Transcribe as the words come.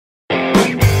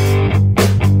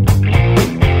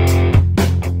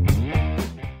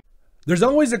There's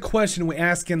always a question we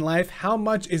ask in life: how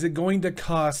much is it going to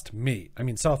cost me? I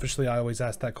mean, selfishly, I always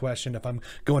ask that question if I'm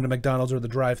going to McDonald's or the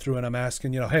drive-thru and I'm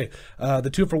asking, hey, the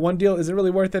 2-for-1 deal, is it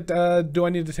really worth it? Do I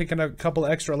need to take in a couple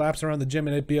extra laps around the gym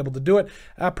and be able to do it?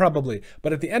 Probably.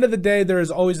 But at the end of the day, there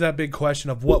is always that big question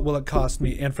of what will it cost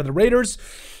me? And for the Raiders,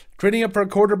 trading up for a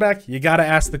quarterback, you got to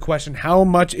ask the question, how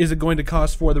much is it going to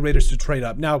cost for the Raiders to trade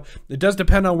up? Now, it does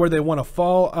depend on where they want to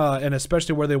fall, and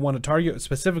especially where they want to target,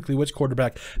 specifically which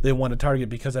quarterback they want to target,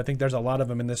 because I think there's a lot of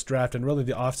them in this draft and really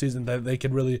the offseason that they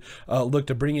could really look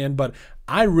to bring in. But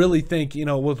I really think,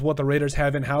 with what the Raiders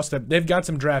have in-house, that they've got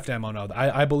some draft ammo now.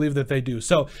 I believe that they do.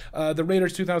 So the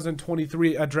Raiders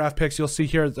 2023 draft picks, you'll see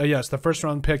here, yes, the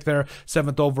first-round pick there,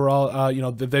 7th overall,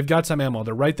 they've got some ammo.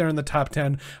 They're right there in the top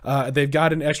 10. They've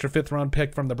got an extra 5th round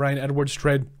pick from the Bryan Edwards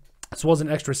trade, as well as an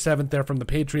extra 7th there from the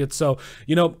Patriots. So,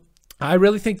 I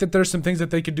really think that there's some things that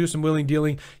they could do some willing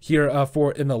dealing here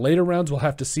for in the later rounds. We'll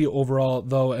have to see overall,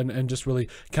 though, and just really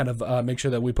kind of make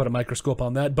sure that we put a microscope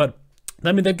on that. But,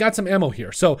 I mean, they've got some ammo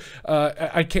here. So,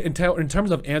 I can't tell in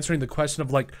terms of answering the question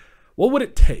of, what would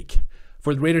it take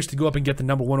for the Raiders to go up and get the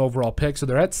number 1 overall pick? So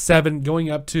they're at 7,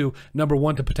 going up to number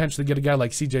 1 to potentially get a guy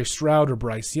like C.J. Stroud or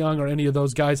Bryce Young or any of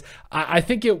those guys. I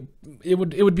think it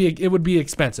would be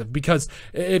expensive, because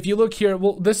if you look here,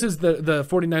 well, this is the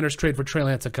 49ers trade for Trey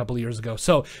Lance a couple of years ago.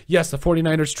 So yes, the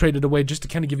 49ers traded away, just to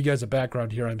kind of give you guys a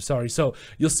background here. I'm sorry. So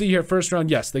you'll see here, first round,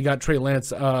 yes, they got Trey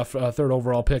Lance, 3rd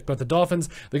overall pick, but the Dolphins,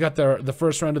 they got the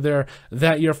first round of there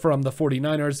that year from the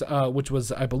 49ers, which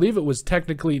was, I believe it was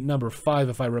technically number 5,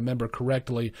 if I remember correctly.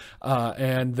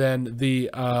 And then the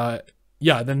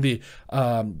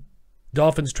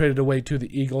Dolphins traded away to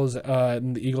the Eagles,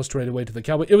 and the Eagles traded away to the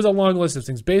Cowboys. It was a long list of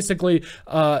things. Basically,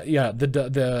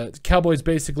 the Cowboys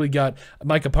basically got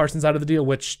Micah Parsons out of the deal,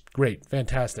 which, great,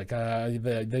 fantastic.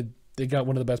 They got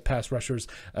one of the best pass rushers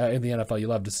in the NFL. You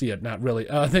love to see it. Not really.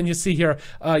 Then you see here,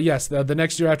 yes, the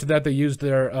next year after that, they used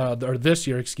this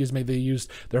year, they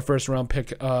used their first round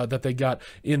pick that they got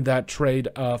in that trade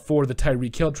for the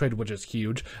Tyreek Hill trade, which is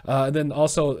huge. And then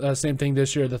also, same thing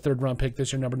this year, the 3rd round pick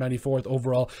this year, number 94th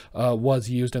overall, was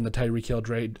used in the Tyreek Hill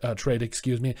trade.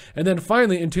 And then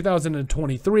finally, in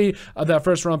 2023, that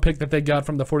first round pick that they got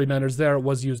from the 49ers there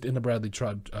was used in the Bradley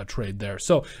trade there.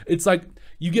 So it's like,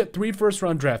 you get 3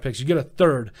 first-round draft picks. You get a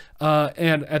 3rd.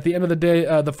 And at the end of the day,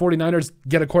 the 49ers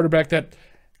get a quarterback that,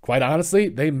 quite honestly,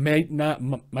 they might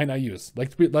not use.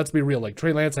 Let's be real. Like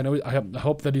Trey Lance, I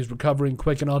hope that he's recovering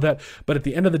quick and all that. But at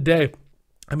the end of the day,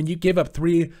 I mean, you gave up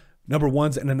 3 number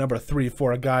 1s and a number 3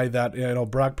 for a guy that,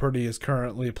 Brock Purdy is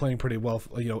currently playing pretty well,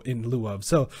 in lieu of.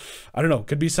 So, I don't know.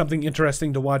 Could be something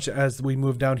interesting to watch as we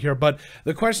move down here. But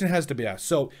the question has to be asked.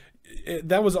 So,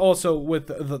 that was also with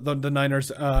the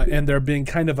Niners and there being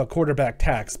kind of a quarterback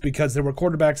tax, because there were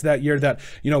quarterbacks that year that,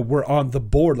 were on the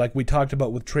board, like we talked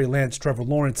about with Trey Lance, Trevor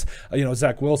Lawrence,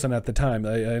 Zach Wilson at the time.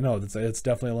 I know it's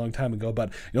definitely a long time ago,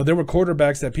 but, there were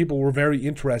quarterbacks that people were very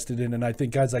interested in, and I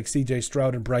think guys like C.J.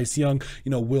 Stroud and Bryce Young,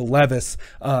 Will Levis,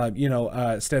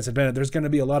 Stetson Bennett, there's going to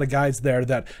be a lot of guys there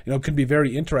that, could be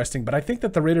very interesting, but I think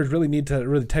that the Raiders really need to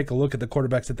really take a look at the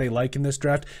quarterbacks that they like in this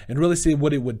draft and really see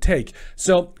what it would take.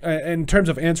 So, in terms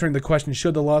of answering the question,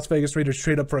 should the Las Vegas Raiders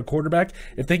trade up for a quarterback?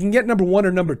 If they can get number 1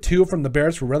 or number 2 from the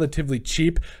Bears for relatively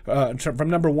cheap, from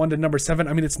number 1 to number 7,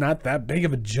 I mean, it's not that big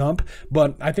of a jump,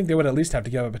 but I think they would at least have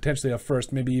to give up potentially a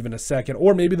 1st, maybe even a 2nd,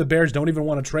 or maybe the Bears don't even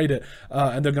want to trade it,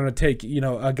 and they're going to take,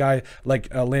 a guy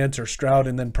like Lance or Stroud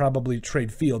and then probably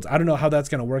trade Fields. I don't know how that's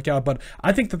going to work out, but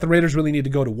I think that the Raiders really need to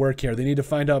go to work here. They need to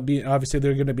find out, obviously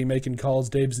they're going to be making calls.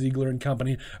 Dave Ziegler and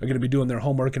company are going to be doing their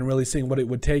homework and really seeing what it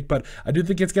would take, but I do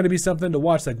think it's going to be something to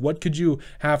watch. Like, what could you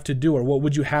have to do, or what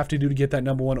would you have to do to get that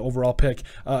number 1 overall pick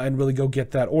and really go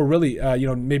get that, or really,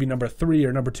 maybe number 3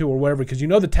 or number 2 or whatever, because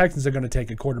the Texans are going to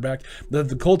take a quarterback.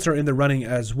 The Colts are in the running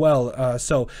as well.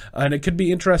 And it could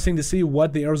be interesting to see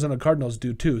what the Arizona Cardinals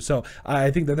do too. So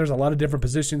I think that there's a lot of different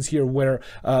positions here where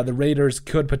the Raiders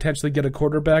could potentially get a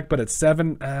quarterback, but at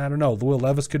 7, I don't know. The Will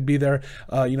Levis could be there.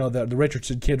 The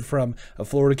Richardson kid from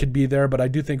Florida could be there, but I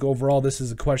do think overall this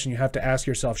is a question you have to ask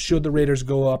yourself. Should the Raiders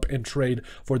go up and trade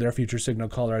for their future signal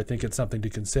caller? I think it's something to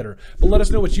consider. But let us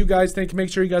know what you guys think. Make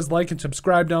sure you guys like and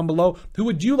subscribe down below. Who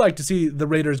would you like to see the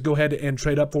Raiders go ahead and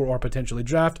trade up for or potentially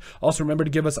draft? Also, remember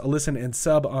to give us a listen and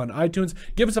sub on iTunes.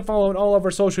 Give us a follow on all of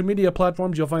our social media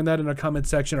platforms. You'll find that in our comment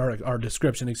section, or our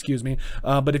description, excuse me.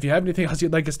 But if you have anything else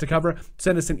you'd like us to cover,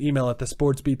 send us an email at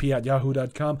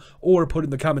thesportsbp@yahoo.com, or put it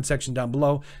in the comment section down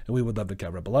below, and we would love to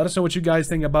cover it. But let us know what you guys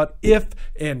think about if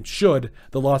and should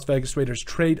the Las Vegas Raiders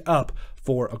trade up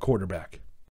for a quarterback.